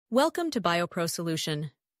Welcome to BioPro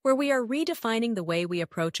Solution, where we are redefining the way we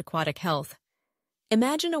approach aquatic health.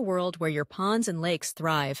 Imagine a world where your ponds and lakes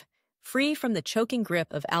thrive, free from the choking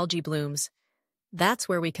grip of algae blooms. That's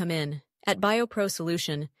where we come in. At BioPro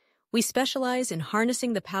Solution, we specialize in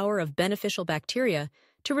harnessing the power of beneficial bacteria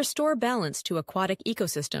to restore balance to aquatic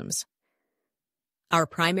ecosystems. Our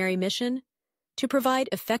primary mission? To provide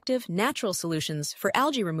effective, natural solutions for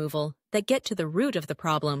algae removal that get to the root of the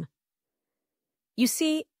problem. You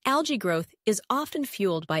see, algae growth is often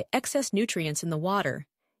fueled by excess nutrients in the water,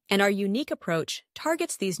 and our unique approach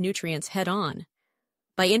targets these nutrients head-on.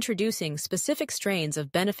 By introducing specific strains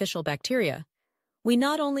of beneficial bacteria, we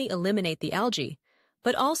not only eliminate the algae,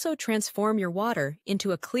 but also transform your water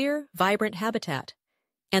into a clear, vibrant habitat.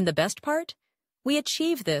 And the best part? We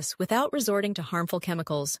achieve this without resorting to harmful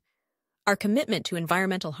chemicals. Our commitment to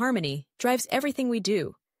environmental harmony drives everything we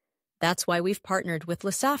do. That's why we've partnered with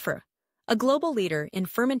Lesaffre, a global leader in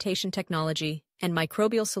fermentation technology and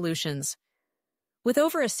microbial solutions. With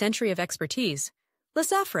over a century of expertise,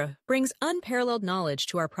 Lesaffre brings unparalleled knowledge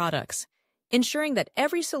to our products, ensuring that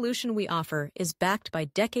every solution we offer is backed by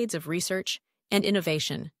decades of research and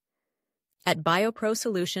innovation. At BioPro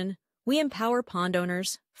Solution, we empower pond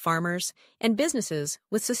owners, farmers, and businesses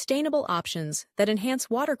with sustainable options that enhance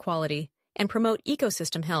water quality and promote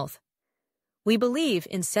ecosystem health. We believe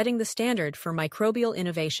in setting the standard for microbial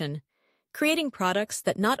innovation, creating products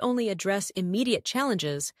that not only address immediate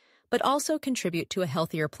challenges, but also contribute to a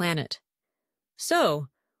healthier planet. So,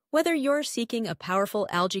 whether you're seeking a powerful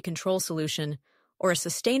algae control solution or a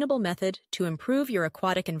sustainable method to improve your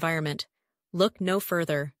aquatic environment, look no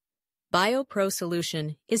further. BioPro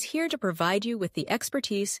Solution is here to provide you with the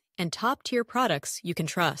expertise and top-tier products you can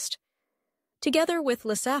trust. Together with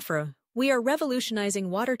Lesaffre, we are revolutionizing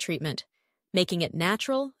water treatment, making it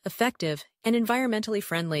natural, effective, and environmentally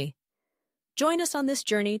friendly. Join us on this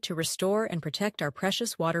journey to restore and protect our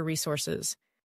precious water resources.